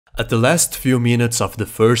At the last few minutes of the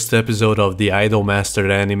first episode of the Idol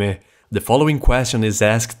Master anime, the following question is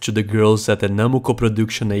asked to the girls at the Namco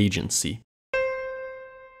production agency.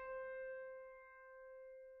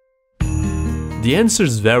 The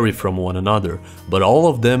answers vary from one another, but all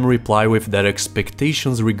of them reply with their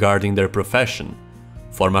expectations regarding their profession.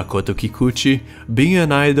 For Makoto Kikuchi, being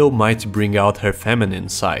an idol might bring out her feminine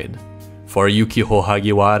side. For Yukiho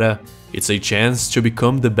Hagiwara, it's a chance to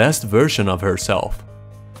become the best version of herself.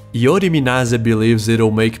 Iori Minase believes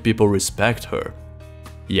it'll make people respect her.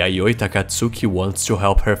 Yayoi Takatsuki wants to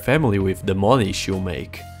help her family with the money she'll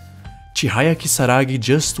make. Chihaya Kisaragi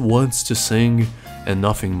just wants to sing and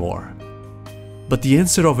nothing more. But the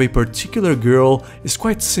answer of a particular girl is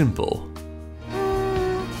quite simple.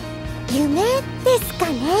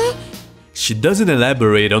 She doesn't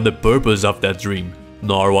elaborate on the purpose of that dream,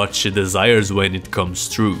 nor what she desires when it comes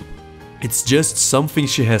true. It's just something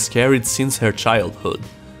she has carried since her childhood.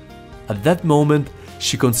 At that moment,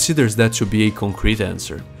 she considers that to be a concrete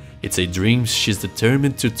answer. It's a dream she's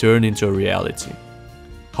determined to turn into a reality.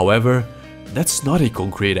 However, that's not a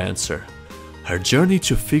concrete answer. Her journey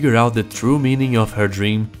to figure out the true meaning of her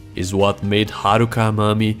dream is what made Haruka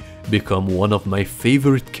Amami become one of my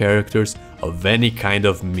favorite characters of any kind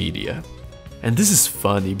of media. And this is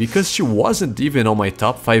funny because she wasn't even on my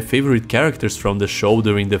top 5 favorite characters from the show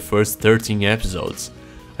during the first 13 episodes.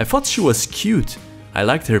 I thought she was cute. I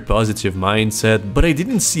liked her positive mindset, but I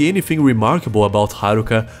didn't see anything remarkable about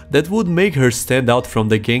Haruka that would make her stand out from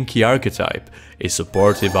the Genki archetype, a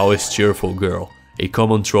supportive, always cheerful girl, a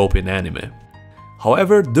common trope in anime.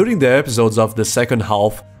 However, during the episodes of the second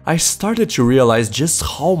half, I started to realize just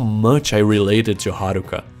how much I related to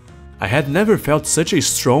Haruka. I had never felt such a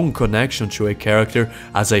strong connection to a character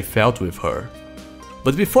as I felt with her.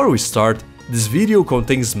 But before we start, this video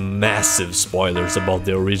contains massive spoilers about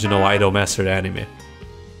the original Idol Master anime.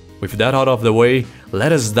 With that out of the way,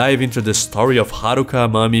 let us dive into the story of Haruka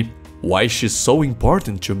Amami, why she's so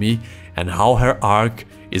important to me, and how her arc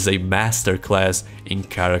is a masterclass in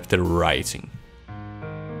character writing.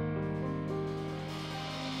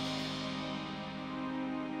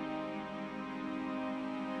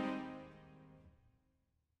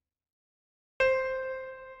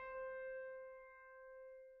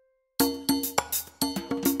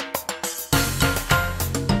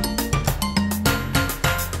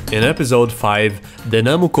 In episode 5, the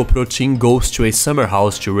Namco Pro team goes to a summer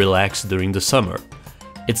house to relax during the summer.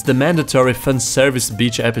 It's the mandatory fan-service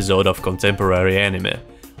beach episode of contemporary anime,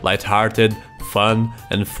 lighthearted, fun,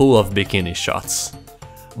 and full of bikini shots.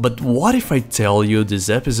 But what if I tell you this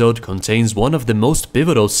episode contains one of the most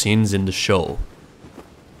pivotal scenes in the show?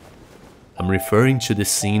 I'm referring to the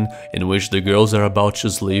scene in which the girls are about to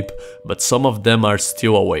sleep, but some of them are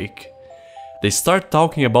still awake. They start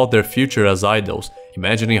talking about their future as idols,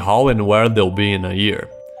 imagining how and where they'll be in a year.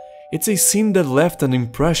 It's a scene that left an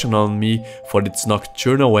impression on me for its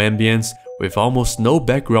nocturnal ambience with almost no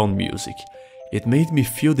background music. It made me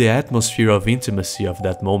feel the atmosphere of intimacy of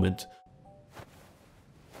that moment.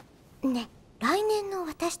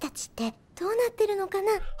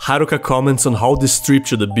 Haruka comments on how this trip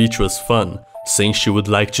to the beach was fun, saying she would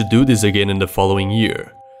like to do this again in the following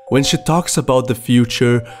year. When she talks about the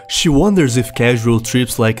future, she wonders if casual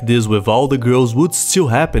trips like this with all the girls would still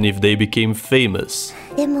happen if they became famous.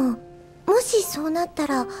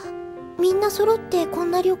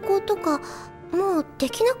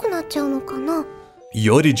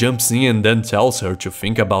 Iori jumps in and then tells her to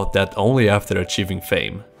think about that only after achieving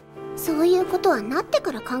fame.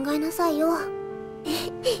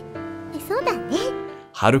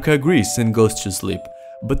 Haruka agrees and goes to sleep,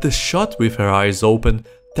 but the shot with her eyes open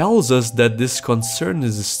tells us that this concern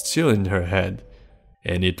is still in her head,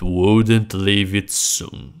 and it wouldn't leave it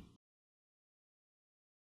soon.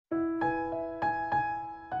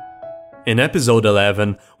 In episode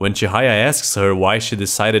 11, when Chihaya asks her why she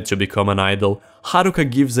decided to become an idol, Haruka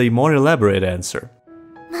gives a more elaborate answer.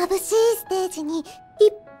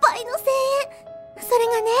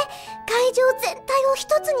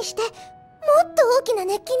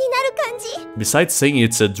 Besides saying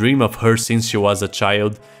it's a dream of hers since she was a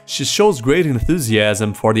child, she shows great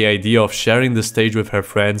enthusiasm for the idea of sharing the stage with her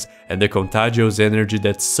friends and the contagious energy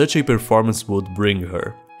that such a performance would bring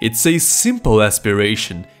her. It's a simple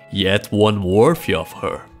aspiration, yet one worthy of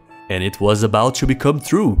her. And it was about to become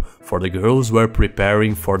true, for the girls were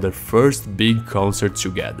preparing for their first big concert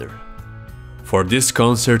together. For this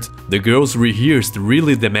concert, the girls rehearsed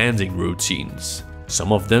really demanding routines.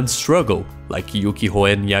 Some of them struggle, like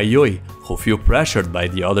Yukiho and Yayoi, who feel pressured by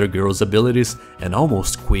the other girls' abilities and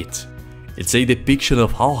almost quit. It's a depiction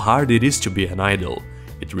of how hard it is to be an idol.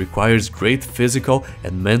 It requires great physical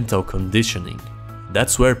and mental conditioning.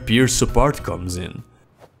 That's where peer support comes in.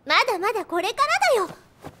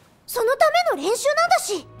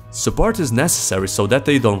 Support is necessary so that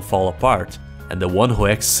they don't fall apart, and the one who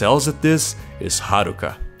excels at this is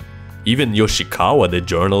Haruka. Even Yoshikawa, the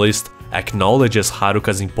journalist, acknowledges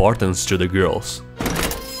Haruka's importance to the girls.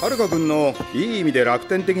 はるか君のいい意味で楽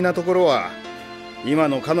天的なところは今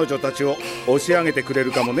の彼女たちを押し上げてくれ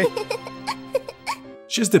るかもね。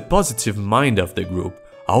She's the positive mind of the group,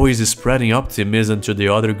 always spreading optimism to the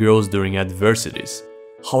other girls during adversities.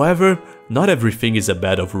 However, not everything is a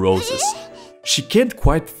bed of roses. She can't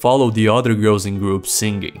quite follow the other girls in group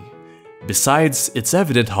singing. Besides, it's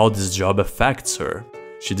evident how this job affects her.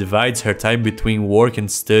 She divides her time between work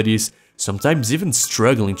and studies, sometimes even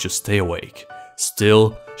struggling to stay awake.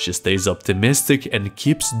 Still, she stays optimistic and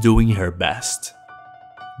keeps doing her best.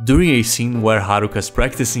 During a scene where Haruka's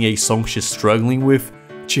practicing a song she's struggling with,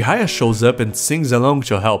 Chihaya shows up and sings along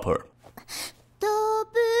to help her.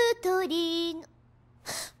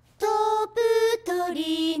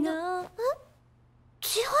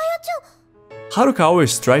 Haruka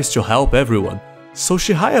always tries to help everyone, so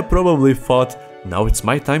Chihaya probably thought, now it's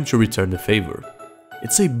my time to return the favor.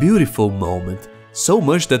 It's a beautiful moment, so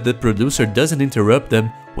much that the producer doesn't interrupt them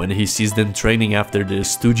when he sees them training after the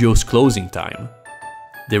studio's closing time.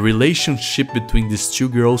 The relationship between these two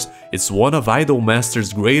girls is one of Idol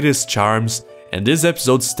Master's greatest charms, and this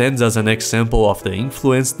episode stands as an example of the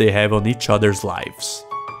influence they have on each other's lives.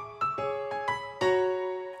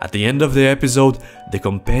 At the end of the episode, the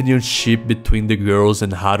companionship between the girls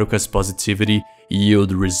and Haruka's positivity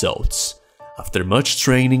yield results. After much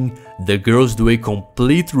training, the girls do a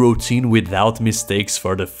complete routine without mistakes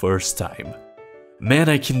for the first time. Man,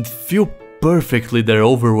 I can feel perfectly their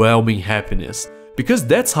overwhelming happiness, because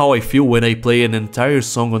that's how I feel when I play an entire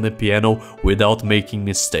song on the piano without making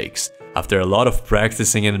mistakes, after a lot of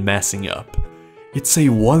practicing and messing up. It's a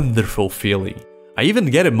wonderful feeling. I even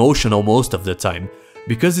get emotional most of the time,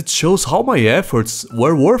 because it shows how my efforts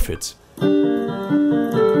were worth it.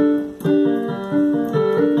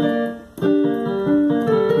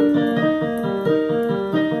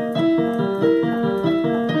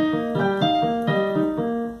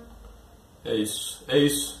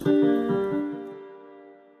 Ace.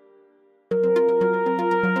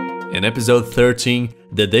 In episode 13,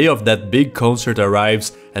 the day of that big concert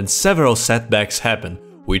arrives and several setbacks happen,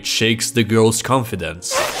 which shakes the girls'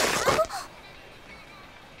 confidence.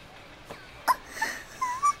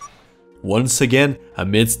 Once again,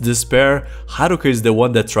 amidst despair, Haruka is the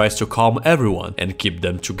one that tries to calm everyone and keep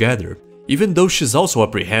them together, even though she's also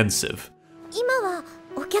apprehensive.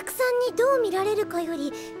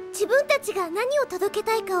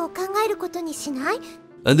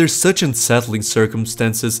 Under such unsettling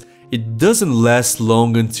circumstances, it doesn't last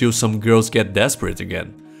long until some girls get desperate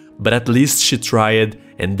again. But at least she tried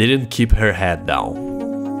and didn't keep her head down.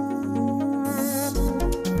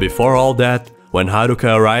 Before all that, when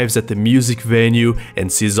Haruka arrives at the music venue and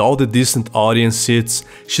sees all the distant audience seats,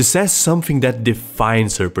 she says something that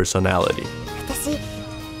defines her personality.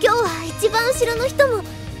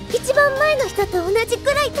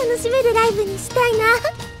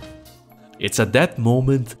 It's at that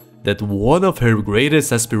moment that one of her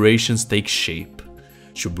greatest aspirations takes shape: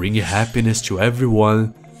 to bring happiness to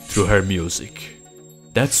everyone through her music.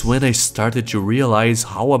 That's when I started to realize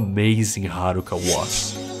how amazing Haruka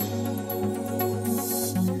was.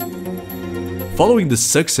 Following the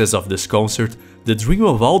success of this concert, the dream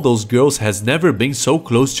of all those girls has never been so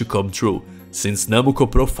close to come true, since Namuko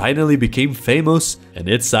Pro finally became famous and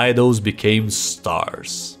its idols became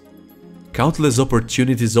stars. Countless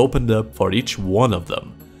opportunities opened up for each one of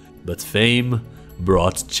them, but fame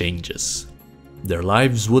brought changes. Their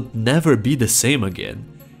lives would never be the same again,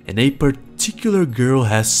 and a particular girl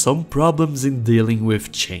has some problems in dealing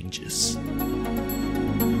with changes.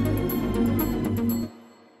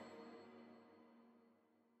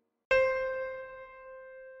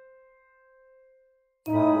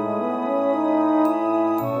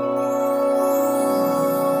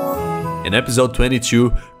 In episode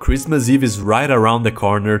 22, Christmas Eve is right around the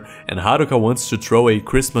corner and Haruka wants to throw a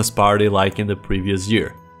Christmas party like in the previous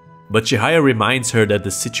year. But Chihaya reminds her that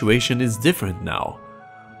the situation is different now.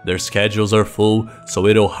 Their schedules are full, so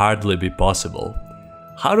it'll hardly be possible.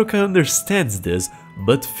 Haruka understands this,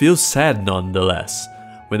 but feels sad nonetheless.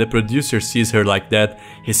 When the producer sees her like that,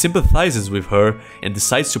 he sympathizes with her and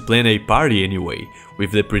decides to plan a party anyway,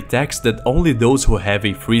 with the pretext that only those who have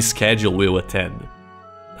a free schedule will attend.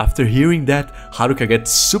 After hearing that, Haruka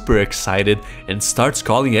gets super excited and starts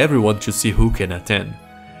calling everyone to see who can attend.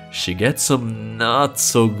 she gets some not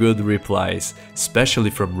so good replies,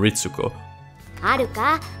 especially from Ritsuko. はる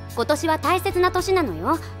か、今年は大切な年なの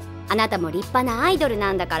よ。あなたも立派なアイドル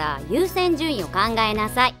なんだから優先順位を考えな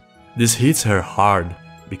さい。This hits her hard,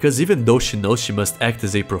 because even though she knows she must act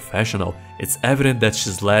as a professional, it's evident that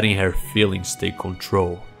she's letting her feelings take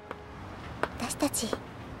control. 私たち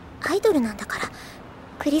アイドルなんだから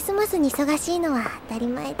クリスマスに忙しいのは当たり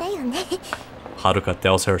前だよね。Haruka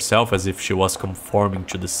tells herself as if she was conforming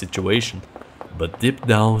to the situation, but deep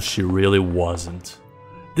down she really wasn't.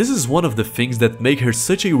 This is one of the things that make her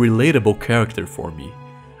such a relatable character for me.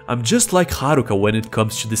 I'm just like Haruka when it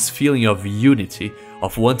comes to this feeling of unity,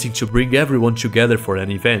 of wanting to bring everyone together for an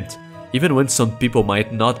event, even when some people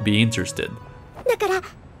might not be interested. だから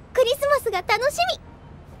クリスマスが楽しみ。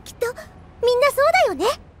きっとみんなそうだよ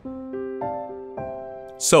ね。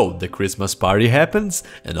So, the Christmas party happens,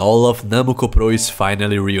 and all of Namuko Pro is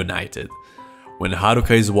finally reunited. When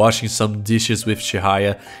Haruka is washing some dishes with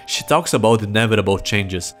Chihaya, she talks about inevitable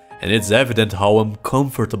changes, and it's evident how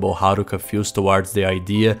uncomfortable Haruka feels towards the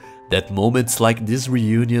idea that moments like this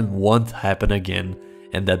reunion won't happen again,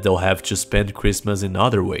 and that they'll have to spend Christmas in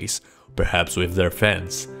other ways, perhaps with their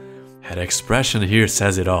fans. Her expression here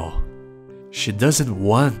says it all. She doesn't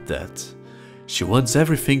want that. She wants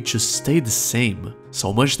everything to stay the same,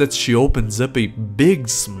 so much that she opens up a big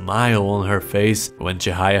smile on her face when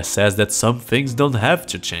Chihaya says that some things don't have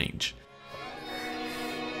to change.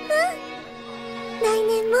 来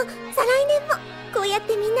年も再来年もこうやっ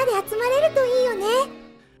てみんなで集まれるといいよね。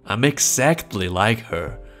I'm exactly like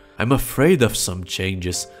her. I'm afraid of some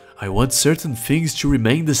changes. I want certain things to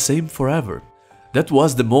remain the same forever. That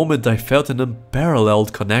was the moment I felt an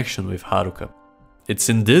unparalleled connection with Haruka. It's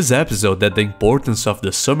in this episode that the importance of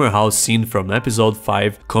the summer house scene from episode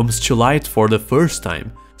 5 comes to light for the first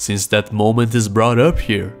time, since that moment is brought up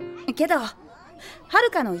here. けど、は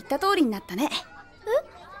るかの言った通りになったね。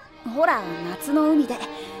ほら、夏の海で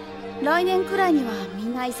来年くらいにはみ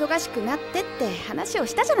んな忙しくなってって話を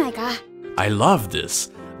したじゃないか。I love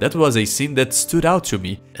this. That was a scene that stood out to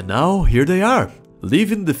me, and now here they are,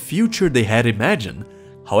 living the future they had imagined.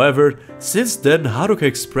 However, since then Haruka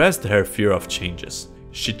expressed her fear of changes.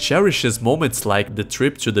 She cherishes moments like the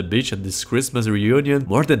trip to the beach and this Christmas reunion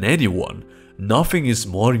more than anyone. Nothing is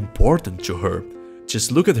more important to her.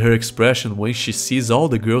 Just look at her expression when she sees all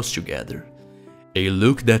the girls together. A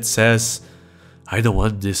look that says, I don't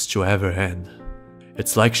want this to ever end.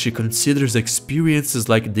 It's like she considers experiences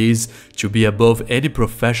like these to be above any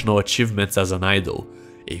professional achievements as an idol,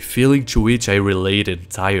 a feeling to which I relate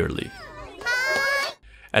entirely.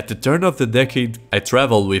 At the turn of the decade, I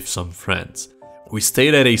traveled with some friends. We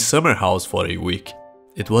stayed at a summer house for a week.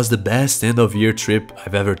 It was the best end-of-year trip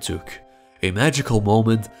I've ever took. A magical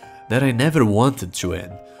moment that I never wanted to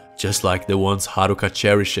end, just like the ones Haruka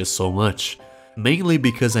cherishes so much. Mainly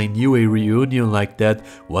because I knew a reunion like that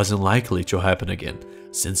wasn't likely to happen again,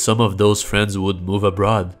 since some of those friends would move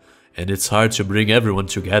abroad, and it's hard to bring everyone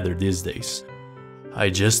together these days. I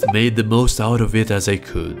just made the most out of it as I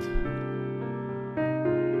could.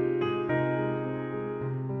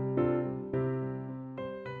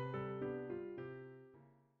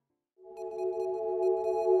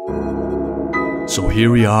 So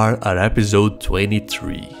here we are at episode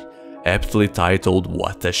 23, aptly titled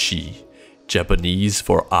Watashi, Japanese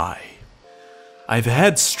for I. I've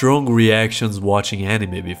had strong reactions watching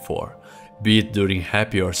anime before, be it during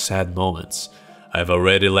happy or sad moments. I've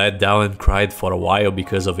already let down and cried for a while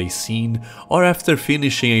because of a scene or after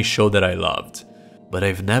finishing a show that I loved. But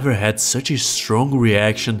I've never had such a strong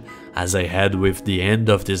reaction as I had with the end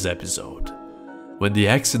of this episode. When the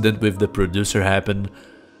accident with the producer happened,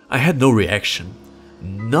 I had no reaction.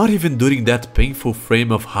 Not even during that painful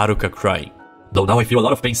frame of Haruka crying. Though now I feel a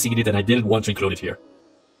lot of pain seeing it and I didn't want to include it here.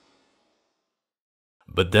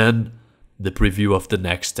 But then, the preview of the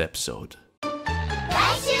next episode.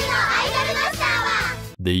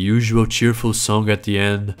 The usual cheerful song at the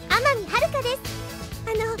end.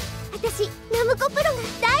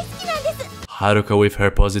 Haruka with her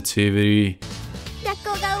positivity.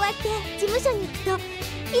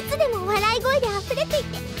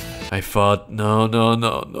 I thought, no,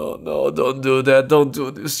 don't do that, don't do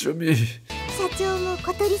this to me.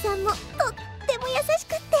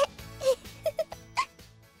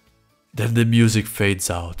 Then the music fades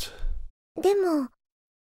out.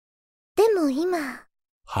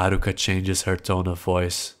 Haruka changes her tone of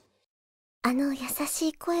voice. And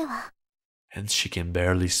she can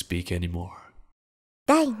barely speak anymore.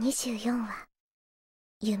 When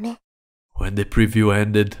the preview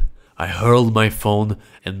ended, I hurled my phone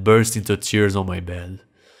and burst into tears on my bed.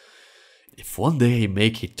 If one day I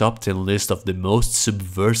make a top 10 list of the most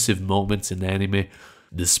subversive moments in anime,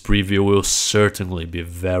 this preview will certainly be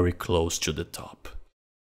very close to the top.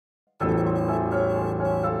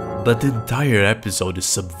 But the entire episode is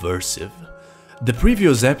subversive. The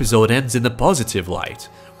previous episode ends in a positive light,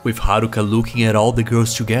 with Haruka looking at all the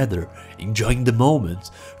girls together, enjoying the moment,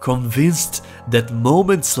 convinced that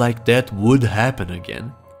moments like that would happen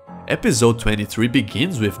again. Episode 23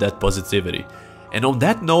 begins with that positivity, and on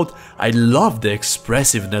that note, I love the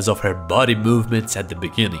expressiveness of her body movements at the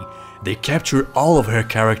beginning. They capture all of her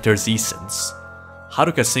character's essence.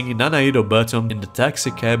 Haruka singing Nanaido Button in the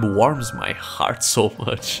taxi cab warms my heart so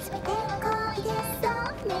much.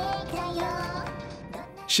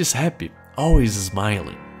 She's happy, always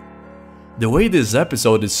smiling. The way this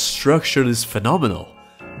episode is structured is phenomenal.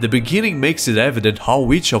 The beginning makes it evident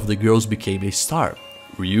how each of the girls became a star.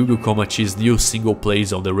 Ryugu Komachi's new single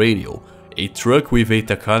plays on the radio. A truck with a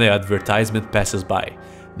Takane advertisement passes by.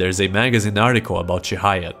 There's a magazine article about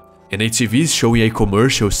Chihaya, and a TV showing a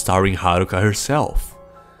commercial starring Haruka herself.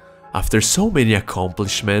 After so many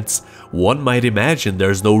accomplishments, one might imagine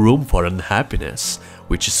there's no room for unhappiness,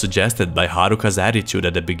 which is suggested by Haruka's attitude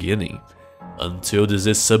at the beginning. Until this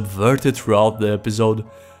is subverted throughout the episode,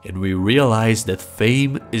 and we realize that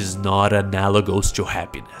fame is not analogous to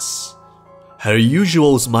happiness. Her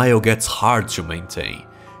usual smile gets hard to maintain.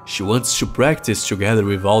 She wants to practice together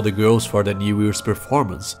with all the girls for the New Year's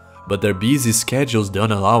performance, but their busy schedules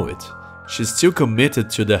don't allow it. She's still committed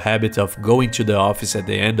to the habit of going to the office at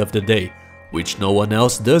the end of the day, which no one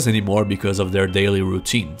else does anymore because of their daily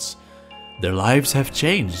routines. Their lives have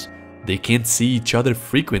changed. They can't see each other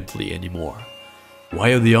frequently anymore.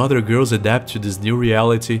 While the other girls adapt to this new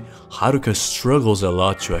reality, Haruka struggles a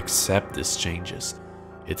lot to accept these changes.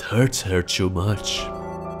 It hurts her too much.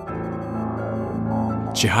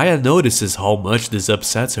 Chihaya notices how much this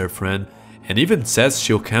upsets her friend, and even says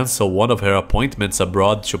she'll cancel one of her appointments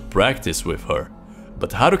abroad to practice with her. But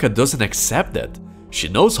Haruka doesn't accept that. She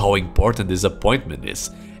knows how important this appointment is,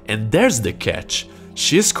 and there's the catch.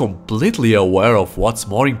 She is completely aware of what's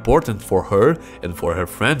more important for her and for her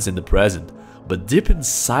friends in the present, but deep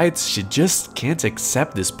inside she just can't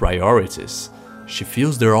accept these priorities. She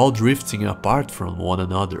feels they're all drifting apart from one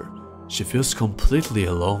another. She feels completely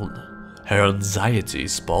alone. Her anxiety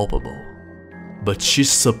is palpable. But she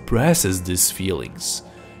suppresses these feelings.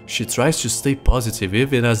 She tries to stay positive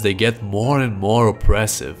even as they get more and more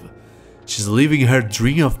oppressive. She's living her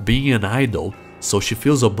dream of being an idol, so she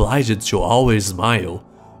feels obliged to always smile.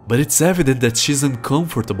 But it's evident that she's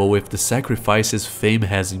uncomfortable with the sacrifices fame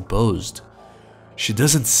has imposed. She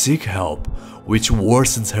doesn't seek help, which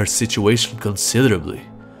worsens her situation considerably.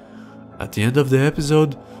 At the end of the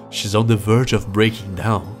episode, she's on the verge of breaking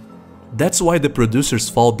down. That's why the producer's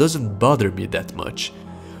fall doesn't bother me that much.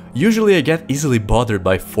 Usually I get easily bothered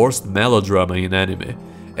by forced melodrama in anime,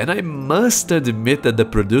 and I must admit that the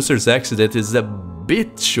producer's accident is a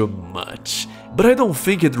bit too much. But I don't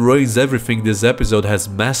think it ruins everything this episode has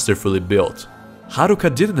masterfully built.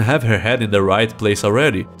 Haruka didn't have her head in the right place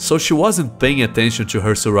already, so she wasn't paying attention to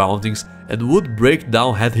her surroundings and would break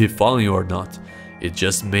down had he fallen or not. It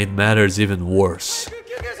just made matters even worse.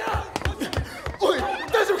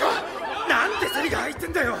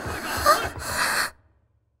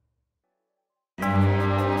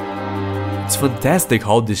 It's fantastic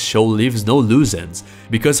how this show leaves no loose ends,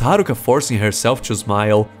 because Haruka forcing herself to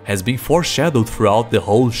smile has been foreshadowed throughout the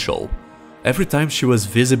whole show. Every time she was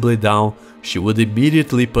visibly down, she would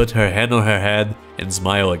immediately put her hand on her head and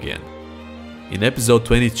smile again. In episode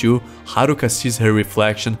 22, Haruka sees her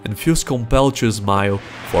reflection and feels compelled to smile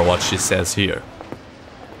for what she says here.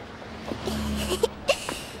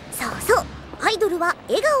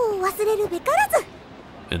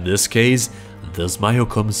 In this case, the smile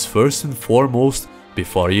comes first and foremost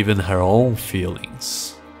before even her own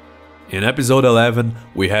feelings. In episode 11,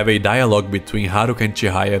 we have a dialogue between Haruka and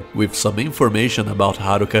Chihaya with some information about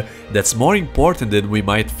Haruka that's more important than we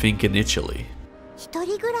might think initially.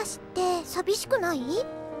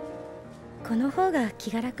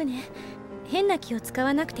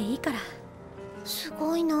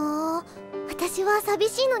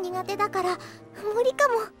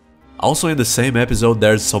 Also in the same episode,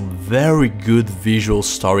 there's some very good visual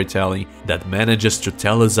storytelling that manages to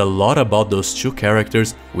tell us a lot about those two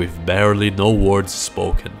characters with barely no words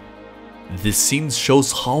spoken. This scene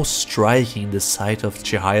shows how striking the sight of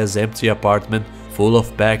Chihaya's empty apartment full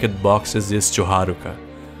of packed boxes is to Haruka.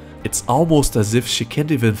 It's almost as if she can't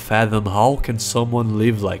even fathom how can someone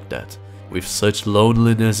live like that, with such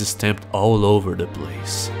loneliness stamped all over the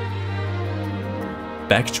place.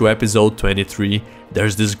 Back to episode 23,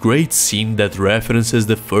 there's this great scene that references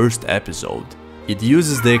the first episode. It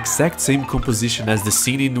uses the exact same composition as the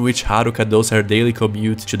scene in which Haruka does her daily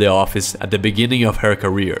commute to the office at the beginning of her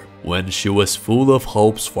career, when she was full of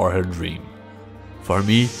hopes for her dream. For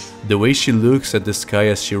me, the way she looks at the sky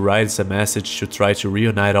as she writes a message to try to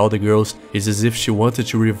reunite all the girls is as if she wanted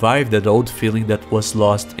to revive that old feeling that was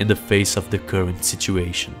lost in the face of the current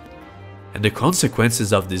situation. And the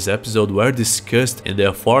consequences of this episode were discussed in the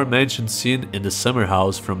aforementioned scene in the summer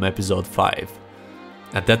house from episode 5.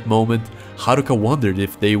 At that moment, Haruka wondered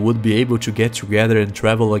if they would be able to get together and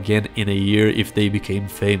travel again in a year if they became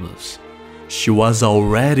famous. She was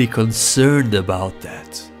already concerned about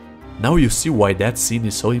that. Now you see why that scene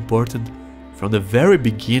is so important. From the very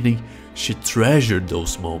beginning, she treasured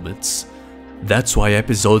those moments. That's why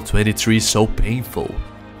episode 23 is so painful.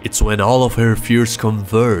 It's when all of her fears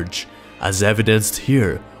converge, as evidenced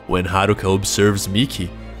here when Haruka observes Miki,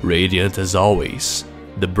 radiant as always.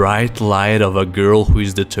 The bright light of a girl who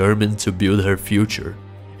is determined to build her future,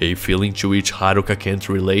 a feeling to which Haruka can't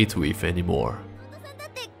relate with anymore.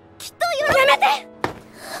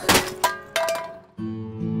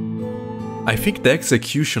 I think the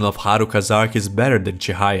execution of Haruka's arc is better than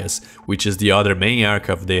Chihaya's, which is the other main arc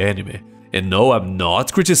of the anime. And no, I'm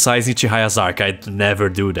not criticizing Chihaya's arc, I'd never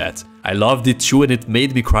do that. I loved it too and it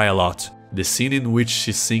made me cry a lot. The scene in which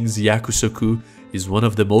she sings Yakusoku is one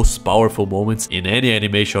of the most powerful moments in any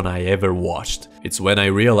animation I ever watched. It's when I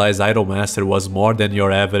realized Idol Master was more than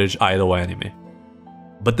your average idol anime.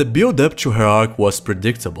 But the build up to her arc was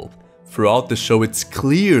predictable. Throughout the show it's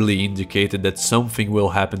clearly indicated that something will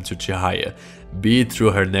happen to Chihaya, be it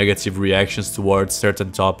through her negative reactions towards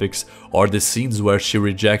certain topics or the scenes where she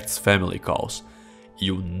rejects family calls.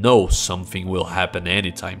 You know something will happen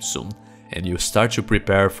anytime soon, and you start to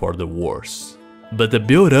prepare for the worst. But the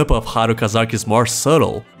build-up of Haruka's arc is more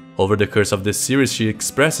subtle. Over the course of the series she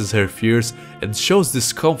expresses her fears and shows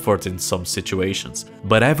discomfort in some situations.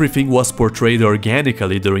 But everything was portrayed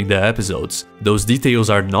organically during the episodes. Those details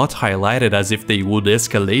are not highlighted as if they would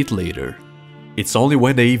escalate later. It's only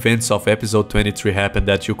when the events of episode 23 happen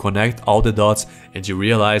that you connect all the dots and you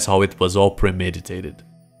realize how it was all premeditated.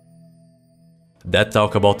 That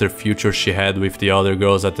talk about the future she had with the other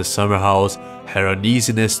girls at the summer house, her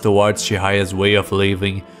uneasiness towards Chihaya's way of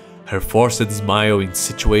living, her forced smile in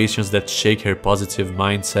situations that shake her positive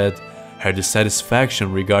mindset, her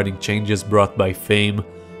dissatisfaction regarding changes brought by fame,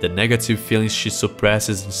 the negative feelings she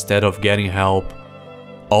suppresses instead of getting help.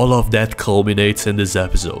 All of that culminates in this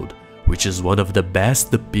episode, which is one of the best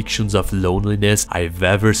depictions of loneliness I've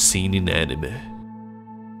ever seen in anime.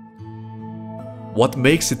 What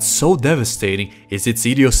makes it so devastating is its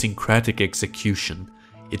idiosyncratic execution.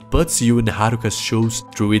 It puts you in Haruka's shoes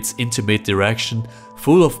through its intimate direction,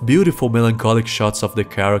 full of beautiful melancholic shots of the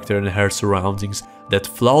character and her surroundings that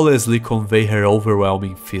flawlessly convey her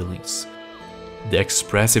overwhelming feelings. The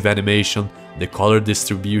expressive animation, the color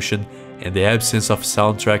distribution, and the absence of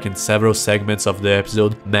soundtrack in several segments of the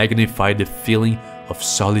episode magnify the feeling of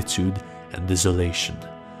solitude and desolation.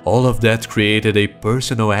 All of that created a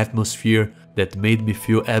personal atmosphere that made me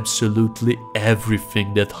feel absolutely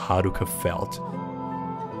everything that Haruka felt.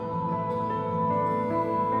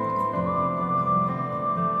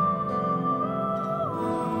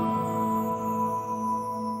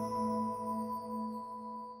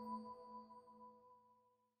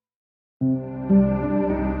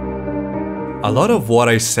 A lot of what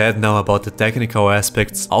I said now about the technical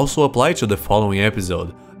aspects also apply to the following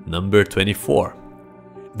episode, number 24.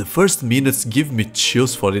 The first minutes give me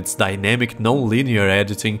chills for its dynamic non-linear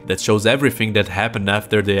editing that shows everything that happened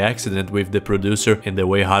after the accident with the producer and the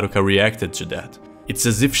way Haruka reacted to that. It's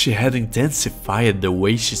as if she had intensified the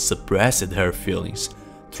way she suppressed her feelings,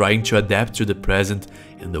 trying to adapt to the present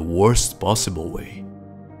in the worst possible way.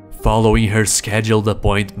 Following her scheduled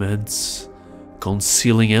appointments,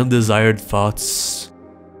 concealing undesired thoughts,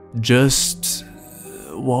 just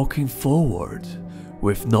walking forward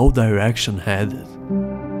with no direction headed.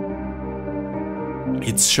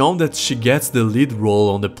 It's shown that she gets the lead role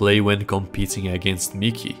on the play when competing against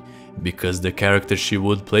Miki, because the character she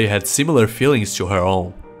would play had similar feelings to her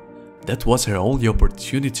own. That was her only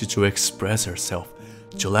opportunity to express herself,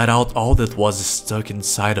 to let out all that was stuck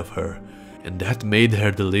inside of her, and that made her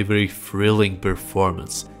deliver a thrilling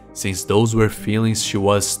performance, since those were feelings she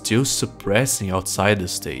was still suppressing outside the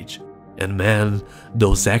stage. And man,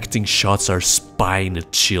 those acting shots are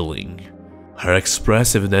spine-chilling. Her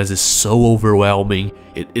expressiveness is so overwhelming,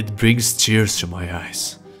 it brings tears to my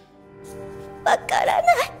eyes. わから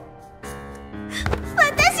ない。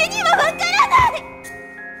私にはわからない。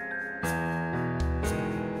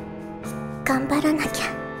頑張らなき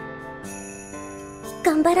ゃ。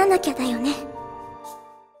頑張らなきゃだよね。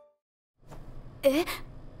え、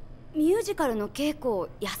ミュージカルの稽古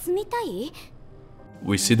休みたい？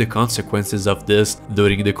 We see the consequences of this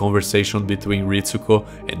during the conversation between Ritsuko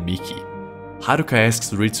and Miki. Haruka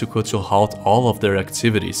asks Ritsuko to halt all of their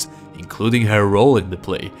activities, including her role in the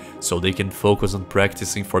play, so they can focus on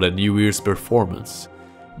practicing for the New Year's performance.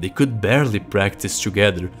 They could barely practice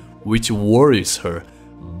together, which worries her,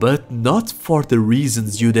 but not for the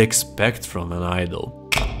reasons you'd expect from an idol.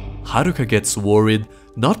 Haruka gets worried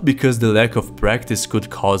not because the lack of practice could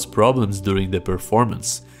cause problems during the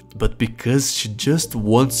performance, but because she just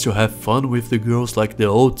wants to have fun with the girls like the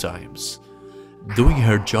old times. Doing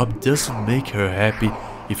her job doesn't make her happy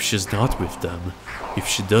if she's not with them, if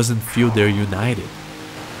she doesn't feel they're united.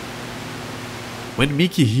 When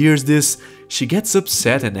Miki hears this, she gets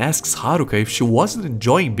upset and asks Haruka if she wasn't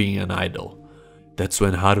enjoying being an idol. That's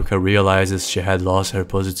when Haruka realizes she had lost her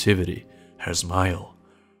positivity, her smile.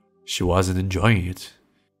 She wasn't enjoying it.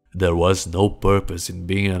 There was no purpose in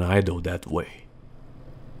being an idol that way.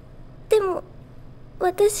 でも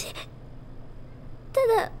私み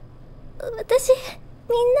ん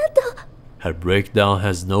なと Her breakdown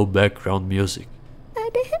has no background music. あ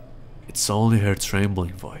れ It's only her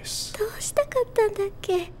trembling voice, どうしたかったんだっ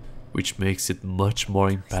け。 which makes it much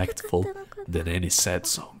more impactful than any sad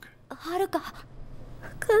song. はるか、わ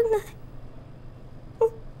かんない。わ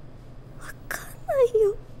かんない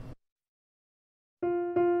よ。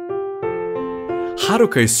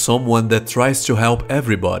 Haruka is someone that tries to help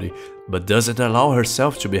everybody, but doesn't allow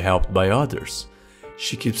herself to be helped by others.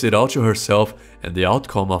 She keeps it all to herself, and the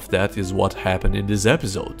outcome of that is what happened in these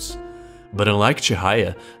episodes. But unlike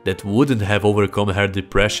Chihaya, that wouldn't have overcome her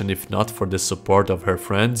depression if not for the support of her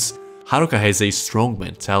friends, Haruka has a strong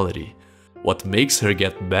mentality. What makes her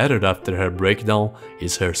get better after her breakdown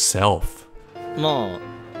is herself. ま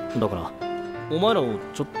あ、だから、お前らを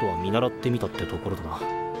ちょっとは見習ってみたってところだな。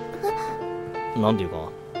なんていうか、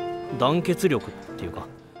団結力っていうか。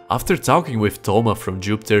 After talking with Toma from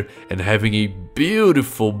Jupiter and having a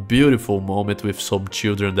beautiful moment with some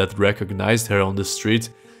children that recognized her on the street,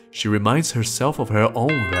 she reminds herself of her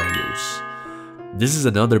own values. This is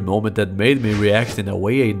another moment that made me react in a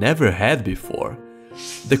way I never had before.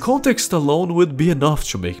 The context alone would be enough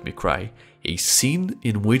to make me cry. A scene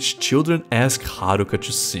in which children ask Haruka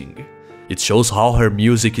to sing. It shows how her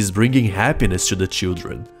music is bringing happiness to the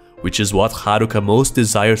children, which is what Haruka most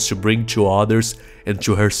desires to bring to others and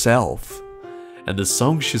to herself. And the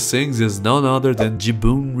song she sings is none other than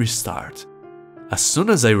Jibun Restart. As soon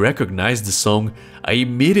as I recognized the song, I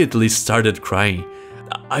immediately started crying.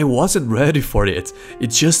 I wasn't ready for it,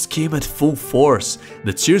 it just came at full force.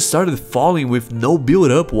 The tears started falling with no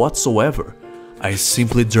build-up whatsoever. I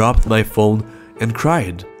simply dropped my phone and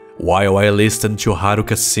cried, while I listened to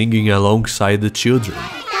Haruka singing alongside the children.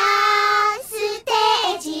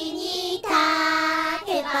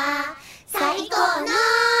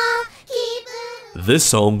 This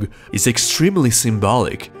song is extremely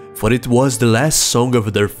symbolic, for it was the last song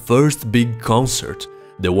of their first big concert,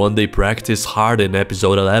 the one they practiced hard in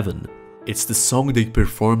episode 11. It's the song they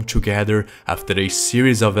performed together after a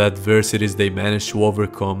series of adversities they managed to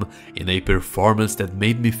overcome in a performance that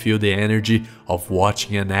made me feel the energy of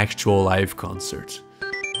watching an actual live concert.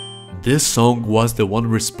 This song was the one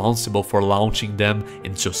responsible for launching them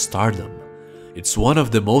into stardom. It's one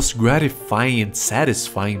of the most gratifying and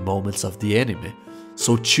satisfying moments of the anime,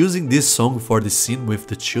 so choosing this song for the scene with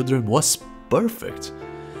the children was perfect.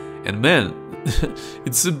 And man,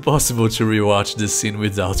 it's impossible to rewatch this scene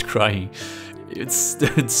without crying. It's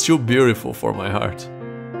too beautiful for my heart.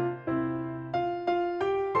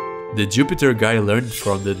 The Jupiter guy learned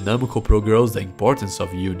from the Namco Pro girls the importance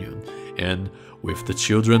of union, and with the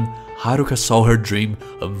children, Haruka saw her dream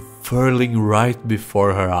unfurling right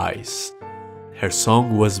before her eyes. Her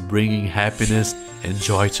song was bringing happiness and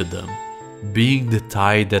joy to them, being the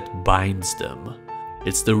tie that binds them.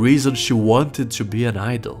 It's the reason she wanted to be an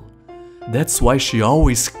idol. That's why she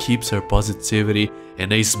always keeps her positivity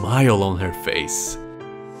and a smile on her face.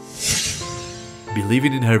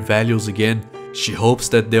 Believing in her values again, she hopes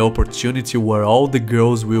that the opportunity where all the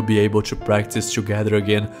girls will be able to practice together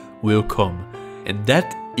again will come. And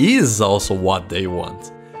that is also what they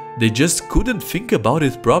want. They just couldn't think about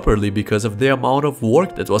it properly because of the amount of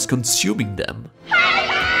work that was consuming them.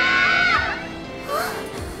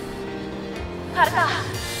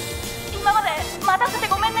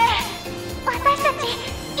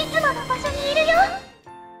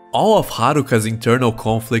 All of Haruka's internal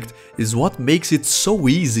conflict is what makes it so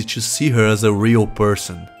easy to see her as a real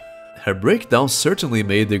person. Her breakdown certainly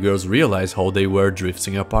made the girls realize how they were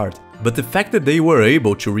drifting apart, but the fact that they were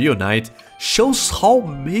able to reunite shows how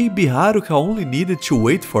maybe Haruka only needed to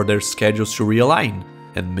wait for their schedules to realign,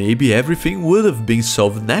 and maybe everything would have been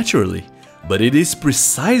solved naturally. But it is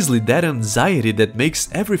precisely that anxiety that makes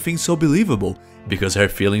everything so believable, because her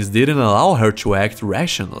feelings didn't allow her to act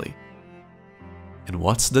rationally. And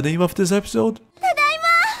what's the name of this episode?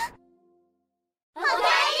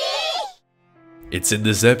 It's in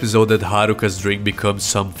this episode that Haruka's dream becomes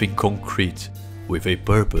something concrete, with a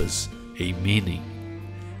purpose, a meaning.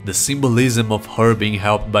 The symbolism of her being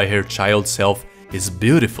helped by her child self is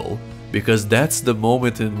beautiful, because that's the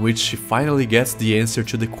moment in which she finally gets the answer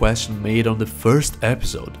to the question made on the first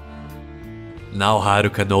episode. Now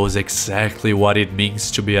Haruka knows exactly what it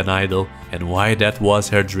means to be an idol and why that was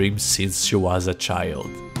her dream since she was a child.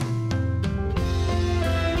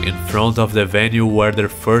 In front of the venue where their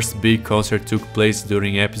first big concert took place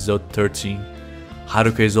during episode 13,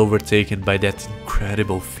 Haruka is overtaken by that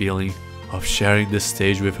incredible feeling of sharing the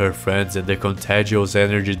stage with her friends and the contagious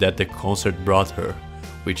energy that the concert brought her,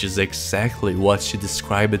 which is exactly what she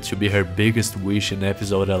described to be her biggest wish in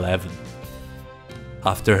episode 11.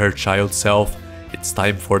 After her child self, it's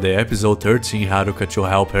time for the episode 13 Haruka to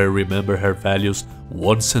help her remember her values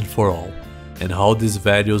once and for all, and how these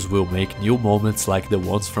values will make new moments like the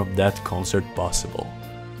ones from that concert possible.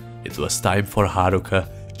 It was time for Haruka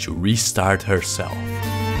to restart herself.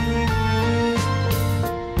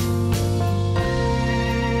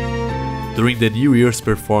 During the New Year's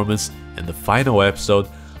performance and the final episode,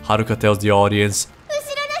 Haruka tells the audience,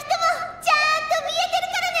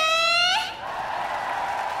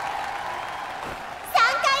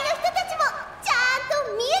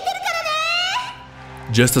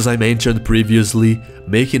 just as I mentioned previously,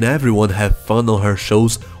 making everyone have fun on her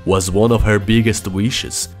shows was one of her biggest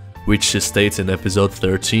wishes, which she states in episode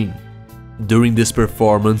 13. During this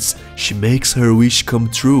performance, she makes her wish come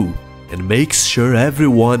true and makes sure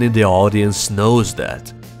everyone in the audience knows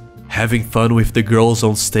that. Having fun with the girls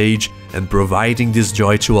on stage and providing this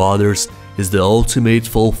joy to others is the ultimate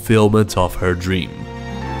fulfillment of her dream.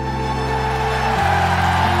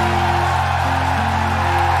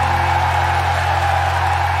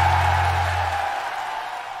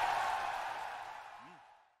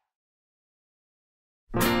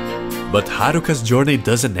 But Haruka's journey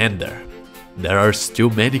doesn't end there. There are still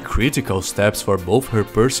many critical steps for both her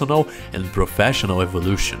personal and professional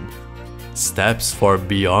evolution. Steps for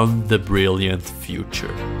beyond the brilliant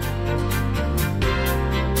future.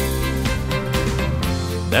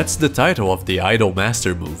 That's the title of the Idol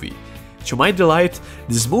Master movie. To my delight,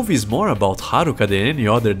 this movie is more about Haruka than any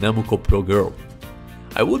other Namuko Pro girl.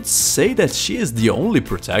 I would say that she is the only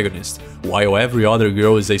protagonist, while every other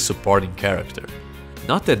girl is a supporting character.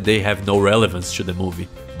 Not that they have no relevance to the movie,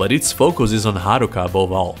 but its focus is on Haruka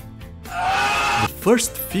above all. The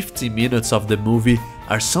first 50 minutes of the movie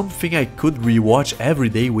are something I could rewatch every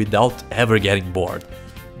day without ever getting bored,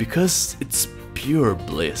 because it's pure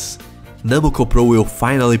bliss. Namuko Pro will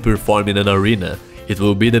finally perform in an arena. It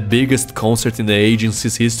will be the biggest concert in the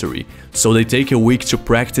agency's history, so they take a week to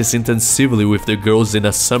practice intensively with the girls in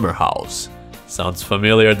a summer house. Sounds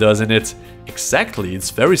familiar, doesn't it? Exactly, it's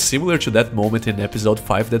very similar to that moment in episode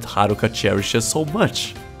 5 that Haruka cherishes so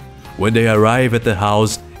much. When they arrive at the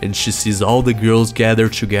house and she sees all the girls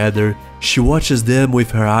gathered together, she watches them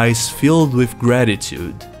with her eyes filled with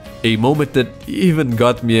gratitude. A moment that even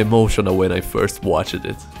got me emotional when I first watched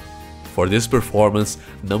it. For this performance,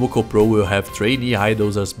 Namuko Pro will have trainee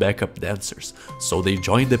idols as backup dancers, so they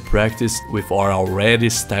join the practice with our already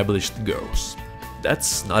established girls.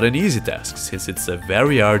 That's not an easy task, since it's a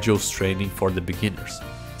very arduous training for the beginners,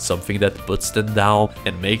 something that puts them down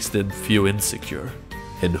and makes them feel insecure.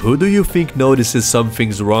 And who do you think notices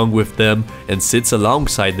something's wrong with them and sits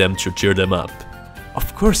alongside them to cheer them up?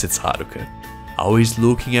 Of course it's Haruka, always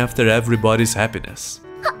looking after everybody's happiness.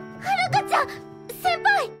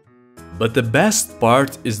 But the best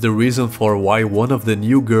part is the reason for why one of the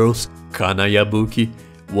new girls, Kana Yabuki,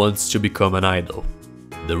 wants to become an idol.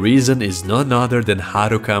 The reason is none other than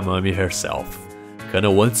Haruka Amami herself.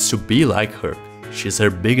 Kana wants to be like her, she's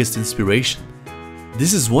her biggest inspiration.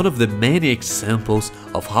 This is one of the many examples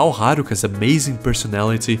of how Haruka's amazing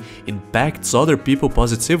personality impacts other people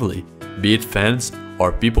positively, be it fans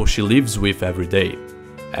or people she lives with every day.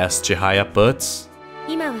 As Chihaya puts,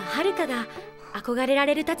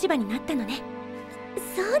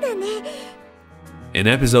 in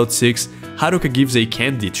episode 6, Haruka gives a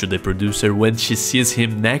candy to the producer when she sees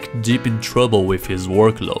him neck deep in trouble with his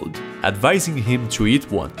workload, advising him to eat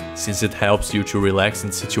one since it helps you to relax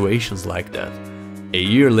in situations like that. A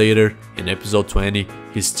year later, in episode 20,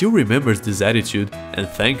 he still remembers this attitude and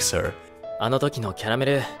thanks her. あの時のキャラメ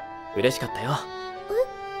ル嬉しかったよ。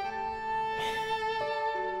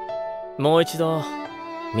もう一度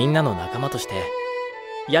みんなの仲間として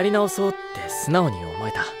やり直そうって素直に思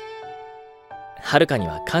えた。はるかに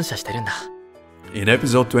は感謝してるんだ。In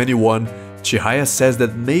episode 21, Chihaya says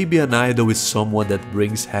that maybe an idol is someone that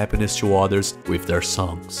brings happiness to others with their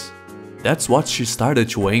songs. That's what she started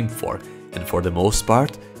to aim for, and for the most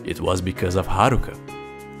part, it was because of Haruka.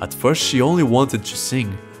 At first she only wanted to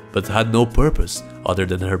sing, but had no purpose other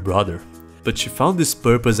than her brother. But she found this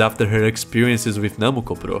purpose after her experiences with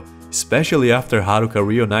Namuko Pro, especially after Haruka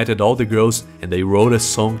reunited all the girls and they wrote a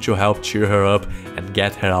song to help cheer her up and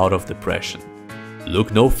get her out of depression.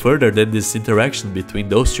 Look no further than this interaction between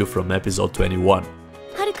those two from episode 21.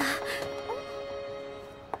 Haruka,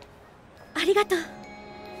 ありがとう。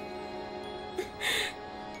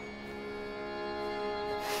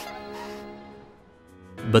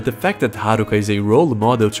But the fact that Haruka is a role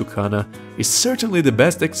model to Kana is certainly the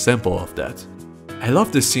best example of that. I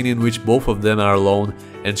love the scene in which both of them are alone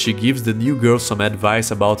and she gives the new girl some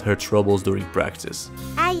advice about her troubles during practice.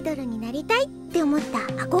 アイドルになりたいって思った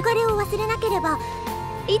憧れを忘れなければ、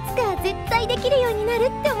いつか絶対できるようになる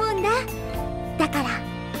って思うんだ。だから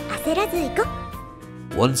焦らず行こ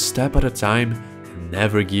う。One step at a time and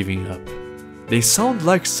never giving up. They sound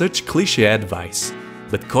like such cliché advice,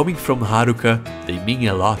 but coming from Haruka, they mean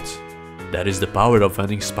a lot. That is the power of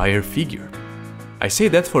an inspired figure. I say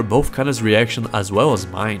that for both Kana's reaction as well as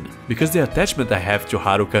mine, because the attachment I have to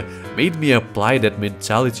Haruka made me apply that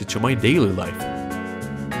mentality to my daily life.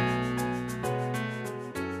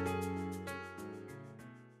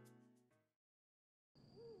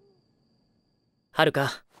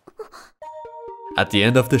 Haruka. At the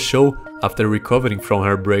end of the show, after recovering from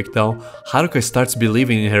her breakdown, Haruka starts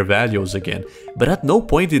believing in her values again, but at no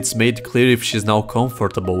point it's made clear if she's now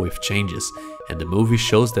comfortable with changes, and the movie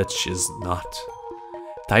shows that she's not.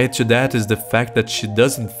 Tied to that is the fact that she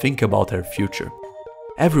doesn't think about her future.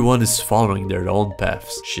 Everyone is following their own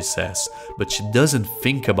paths, she says, but she doesn't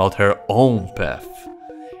think about her own path.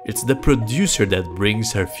 It's the producer that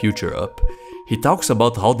brings her future up. He talks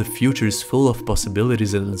about how the future is full of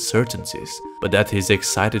possibilities and uncertainties, but that he's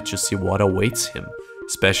excited to see what awaits him,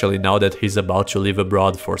 especially now that he's about to live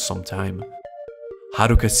abroad for some time.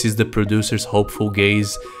 Haruka sees the producer's hopeful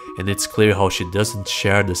gaze, and it's clear how she doesn't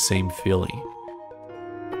share the same feeling.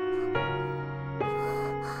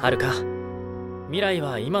 Haruka, 未来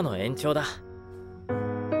は今の延長だ。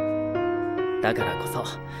だからこそ、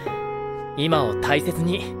今を大切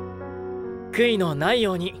に、悔いのない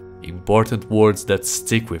ように。Important words that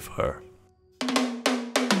stick with her.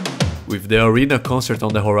 With the arena concert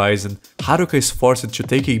on the horizon, Haruka is forced to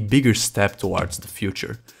take a bigger step towards the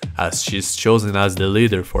future, as she is chosen as the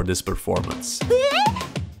leader for this performance.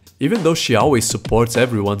 Even though she always supports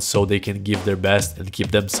everyone so they can give their best and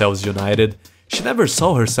keep themselves united, she never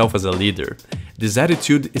saw herself as a leader. This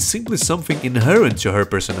attitude is simply something inherent to her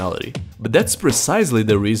personality. But that's precisely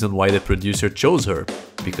the reason why the producer chose her,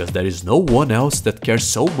 because there is no one else that cares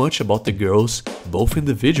so much about the girls, both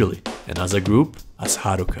individually and as a group, as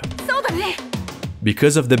Haruka.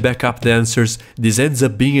 Because of the backup dancers, this ends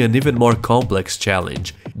up being an even more complex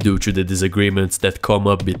challenge, due to the disagreements that come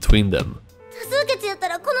up between them. 多数決やった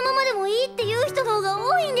らこのままでもいいっていう人の方が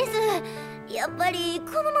多いんです。やっぱり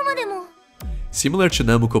このままでも。Similar to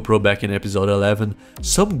Namuko Pro back in episode 11,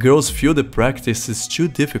 some girls feel the practice is too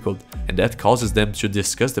difficult, and that causes them to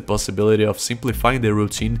discuss the possibility of simplifying the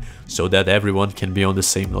routine so that everyone can be on the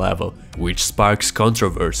same level, which sparks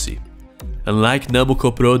controversy. Unlike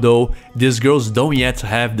Namuko Pro though, these girls don't yet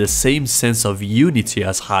have the same sense of unity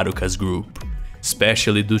as Haruka's group,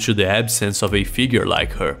 especially due to the absence of a figure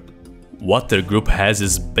like her. What their group has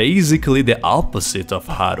is basically the opposite of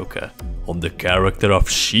Haruka, on the character of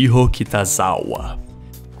Shiho Kitazawa.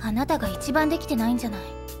 あなたが一番できてないんじゃない？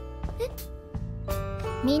え？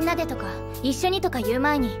みんなでとか一緒にとか言う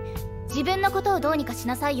前に自分のことをどうにかし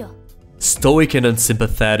なさいよ。 Stoic and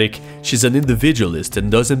unsympathetic, she's an individualist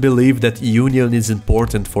and doesn't believe that union is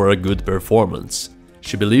important for a good performance.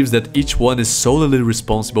 She believes that each one is solely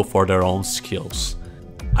responsible for their own skills.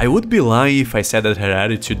 I would be lying if I said that her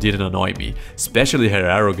attitude didn't annoy me, especially her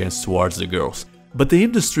arrogance towards the girls. But the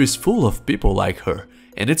industry is full of people like her,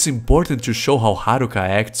 and it's important to show how Haruka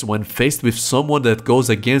acts when faced with someone that goes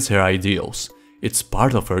against her ideals. It's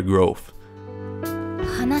part of her growth.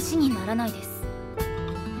 話にならないです。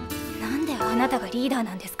なんであなたがリーダー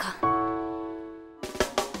なんですか？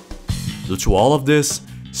 Due to all of this,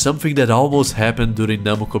 something that almost happened during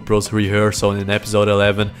Namuko Pro's rehearsal in episode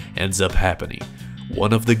 11 ends up happening.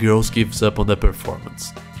 one of the girls gives up on the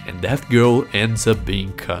performance, and that girl ends up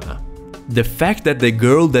being Kana. The fact that the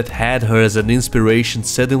girl that had her as an inspiration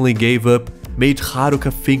suddenly gave up made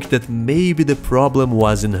Haruka think that maybe the problem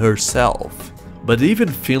was in herself. But even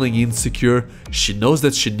feeling insecure, she knows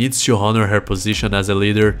that she needs to honor her position as a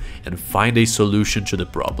leader and find a solution to the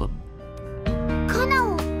problem.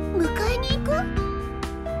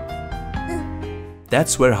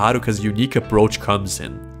 That's where Haruka's unique approach comes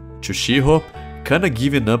in. To Shiho, Kana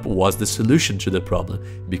giving up was the solution to the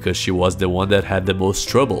problem, because she was the one that had the most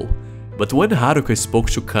trouble. But when Haruka spoke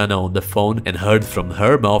to Kana on the phone and heard from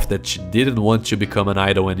her mouth that she didn't want to become an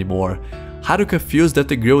idol anymore, Haruka feels that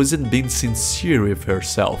the girl isn't being sincere with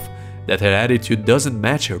herself, that her attitude doesn't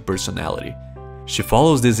match her personality. She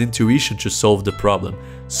follows this intuition to solve the problem,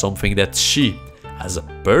 something that she, as a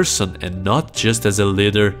person and not just as a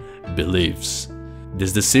leader, believes.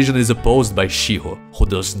 This decision is opposed by Shiho, who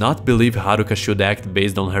does not believe Haruka should act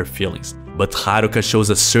based on her feelings. But Haruka shows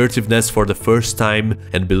assertiveness for the first time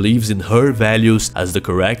and believes in her values as the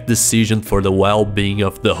correct decision for the well-being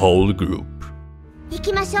of the whole group.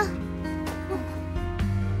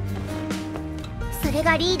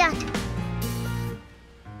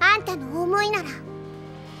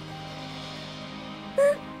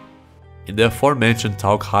 In the aforementioned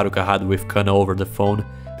talk Haruka had with Kana over the phone,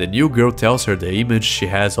 the new girl tells her the image she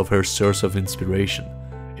has of her source of inspiration.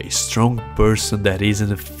 A strong person that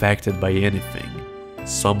isn't affected by anything.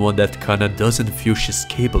 Someone that Kana doesn't feel she's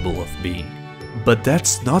capable of being. But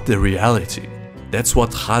that's not the reality. That's what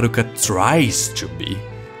Haruka tries to be.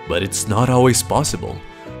 But it's not always possible.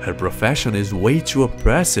 Her profession is way too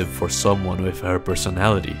oppressive for someone with her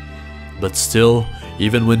personality. But still,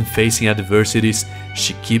 even when facing adversities,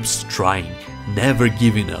 she keeps trying, never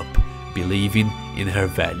giving up, believing in her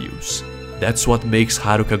values. That's what makes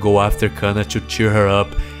Haruka go after Kana to cheer her up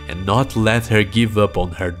and not let her give up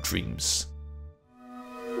on her dreams.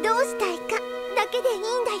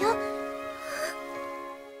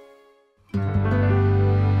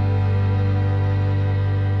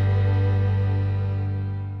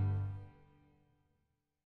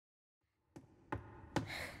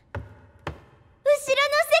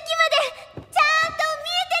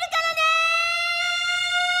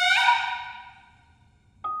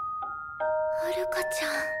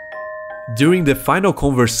 During the final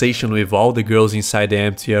conversation with all the girls inside the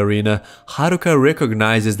empty arena, Haruka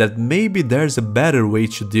recognizes that maybe there's a better way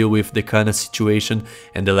to deal with the Kana situation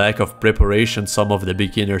and the lack of preparation some of the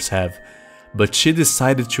beginners have. But she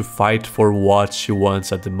decided to fight for what she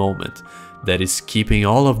wants at the moment, that is keeping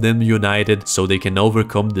all of them united so they can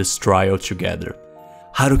overcome this trial together.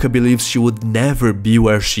 Haruka believes she would never be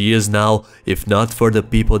where she is now if not for the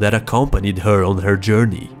people that accompanied her on her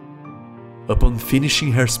journey. Upon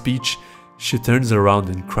finishing her speech, she turns around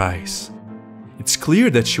and cries. It's clear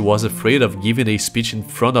that she was afraid of giving a speech in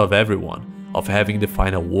front of everyone, of having the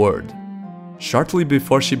final word. Shortly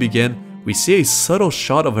before she began, we see a subtle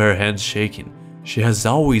shot of her hands shaking. She has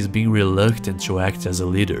always been reluctant to act as a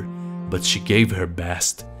leader, but she gave her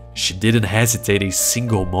best. She didn't hesitate a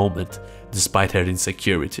single moment, despite her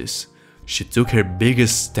insecurities. She took her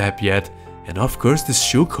biggest step yet, and of course this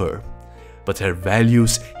shook her. But her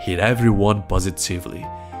values hit everyone positively.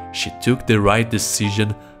 She took the right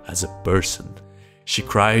decision as a person. She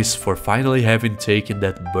cries for finally having taken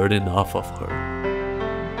that burden off of her.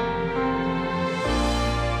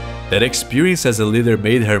 That experience as a leader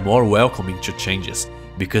made her more welcoming to changes,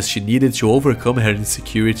 because she needed to overcome her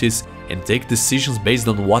insecurities and take decisions based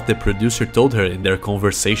on what the producer told her in their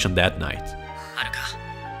conversation that night.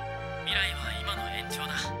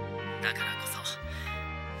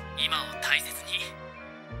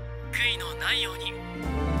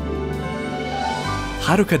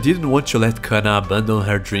 Haruka didn't want to let Kana abandon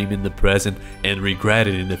her dream in the present and regret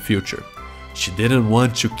it in the future. She didn't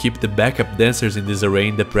want to keep the backup dancers in this array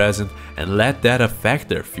in the present and let that affect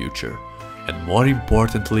their future. And more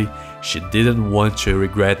importantly, she didn't want to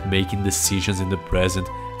regret making decisions in the present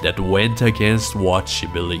that went against what she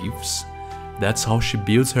believes. That's how she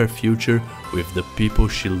builds her future with the people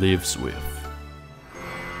she lives with.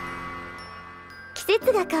 季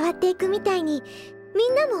節が変わっていくみたいに、み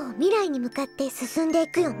んなも未来に向かって進んでい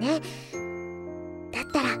くよね。だっ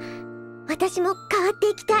たら私も変わって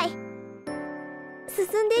いきたい。進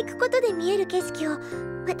んでいくことで見える景色を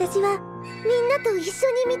私はみんなと一緒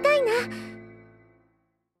に見たいな。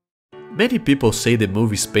Many people say the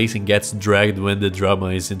movie's pacing gets dragged when the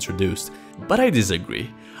drama is introduced, but I disagree.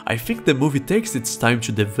 I think the movie takes its time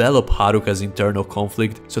to develop Haruka's internal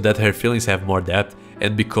conflict so that her feelings have more depth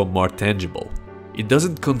and become more tangible. It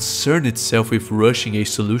doesn't concern itself with rushing a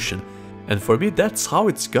solution, and for me that's how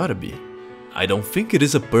it's gotta be. I don't think it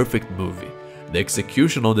is a perfect movie. The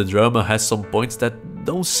execution on the drama has some points that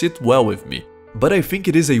don't sit well with me. But I think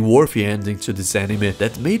it is a worthy ending to this anime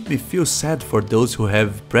that made me feel sad for those who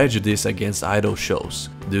have prejudice against idol shows,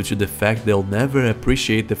 due to the fact they'll never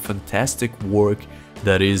appreciate the fantastic work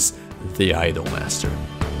that is the Idol Master.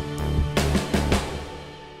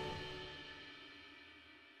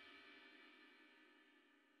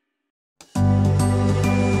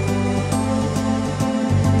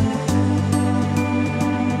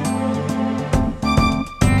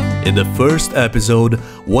 In the first episode,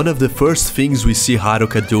 one of the first things we see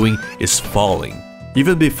Haruka doing is falling,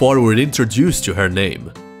 even before we're introduced to her name.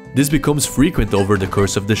 This becomes frequent over the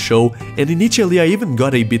course of the show, and initially I even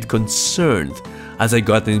got a bit concerned, as I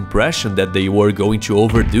got the impression that they were going to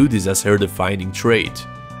overdo this as her defining trait.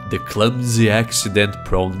 The clumsy,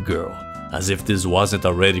 accident-prone girl, as if this wasn't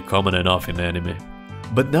already common enough in anime.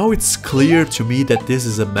 But now it's clear to me that this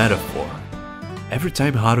is a metaphor. Every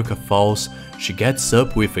time Haruka falls, she gets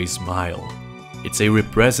up with a smile. It's a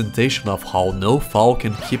representation of how no fall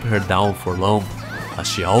can keep her down for long, as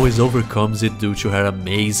she always overcomes it due to her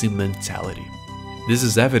amazing mentality. This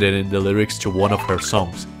is evident in the lyrics to one of her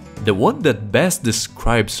songs, the one that best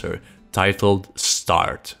describes her, titled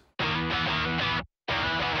Start.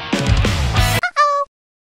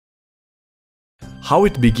 How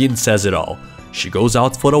it begins says it all. She goes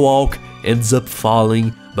out for a walk, ends up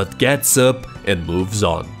falling, but gets up and moves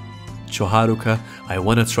on. To Haruka, I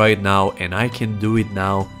wanna try it now and I can do it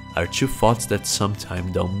now are two thoughts that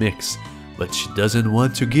sometimes don't mix, but she doesn't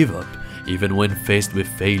want to give up, even when faced with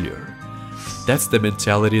failure. That's the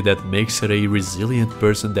mentality that makes her a resilient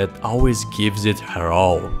person that always gives it her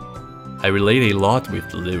all. I relate a lot with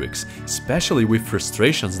the lyrics, especially with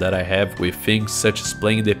frustrations that I have with things such as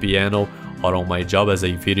playing the piano or on my job as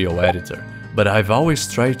a video editor. But I've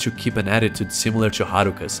always tried to keep an attitude similar to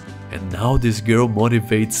Haruka's, and now this girl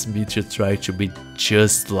motivates me to try to be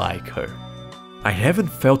just like her. I haven't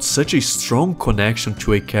felt such a strong connection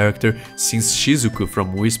to a character since Shizuku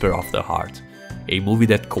from Whisper of the Heart, a movie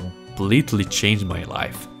that completely changed my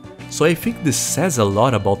life. So I think this says a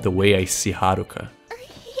lot about the way I see Haruka.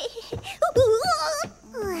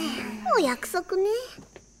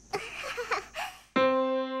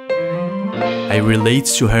 I relate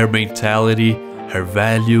to her mentality, her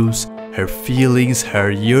values, her feelings, her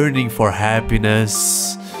yearning for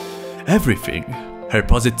happiness, everything. Her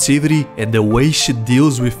positivity and the way she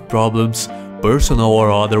deals with problems, personal or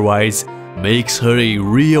otherwise, makes her a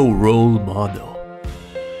real role model.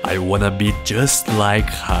 I wanna be just like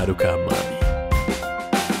Haruka Amami.